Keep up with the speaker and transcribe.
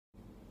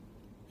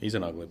He's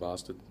an ugly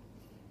bastard.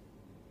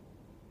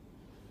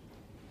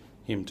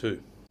 Him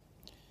too.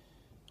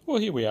 Well,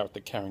 here we are at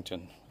the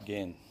Carrington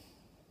again.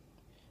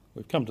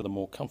 We've come to the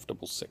more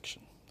comfortable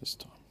section this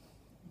time.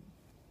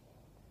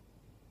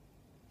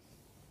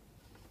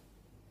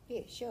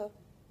 Yeah, sure.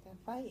 The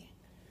fire.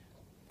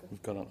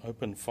 We've got an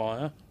open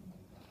fire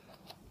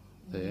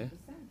there.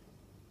 A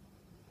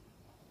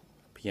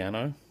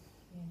piano.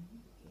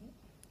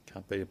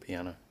 Can't beat a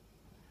piano.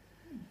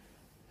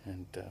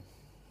 And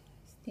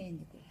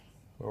Stand there.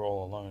 we're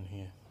all alone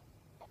here.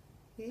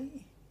 Yeah.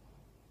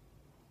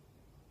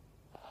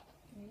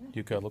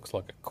 Yuko looks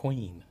like a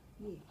queen.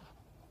 Yeah.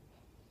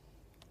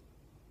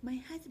 My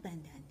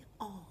husband and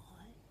all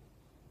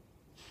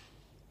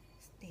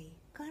stay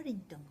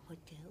Carrington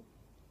Hotel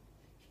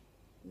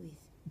with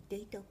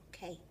date of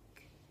cake.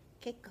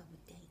 Cake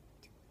of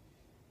date.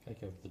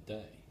 Cake of the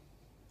day.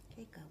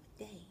 Cake of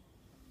day.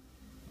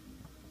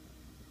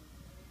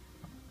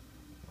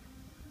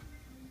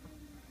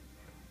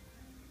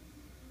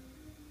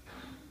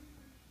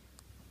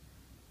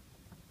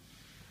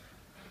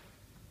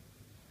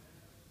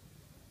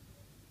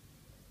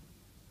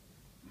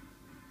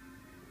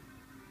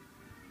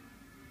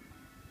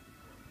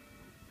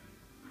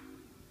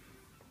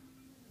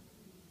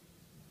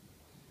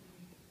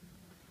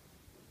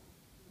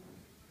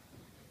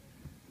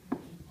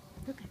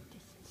 Look at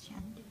this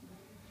chandelier.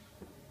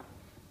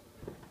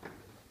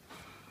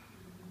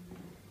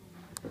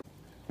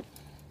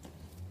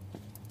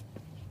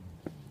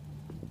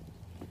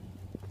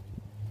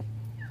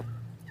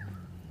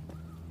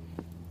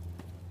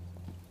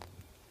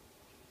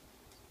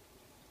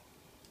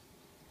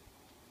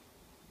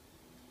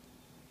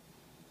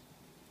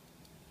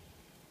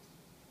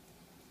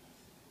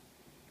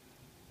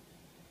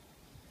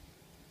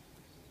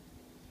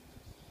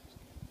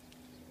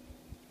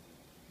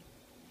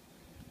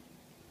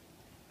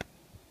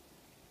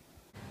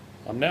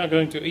 I'm now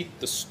going to eat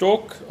the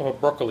stalk of a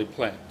broccoli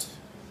plant,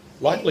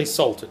 lightly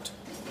salted.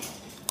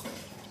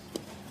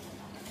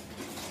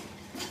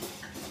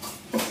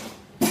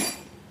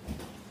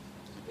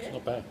 It's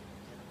not bad.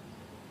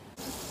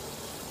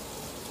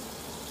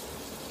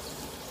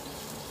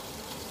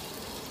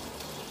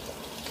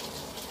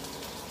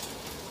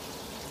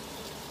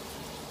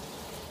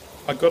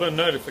 I got a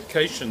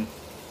notification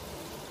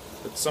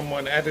that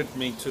someone added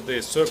me to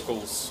their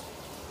circles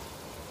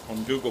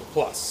on Google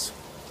Plus.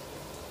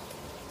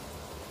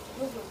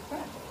 Google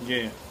Plus.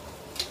 Yeah,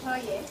 Oh,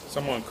 yeah.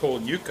 someone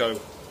called Yuko.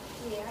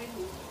 Yeah, I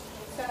do.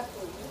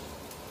 Exactly.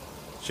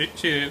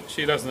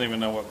 She doesn't even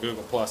know what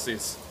Google Plus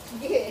is.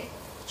 Yeah.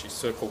 She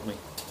circled me.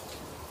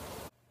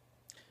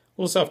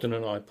 Well, this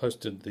afternoon I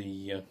posted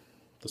the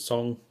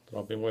song that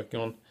I've been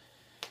working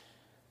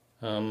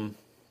on.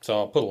 So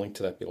I'll put a link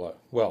to that below.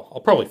 Well, I'll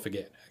probably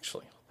forget.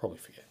 Actually, I'll probably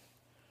forget.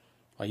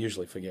 I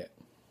usually forget,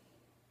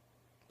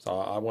 so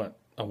I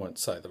won't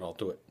say that I'll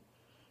do it.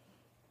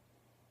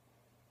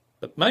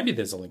 But maybe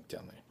there's a link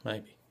down there.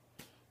 Maybe.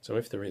 So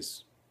if there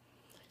is,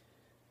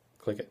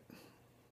 click it.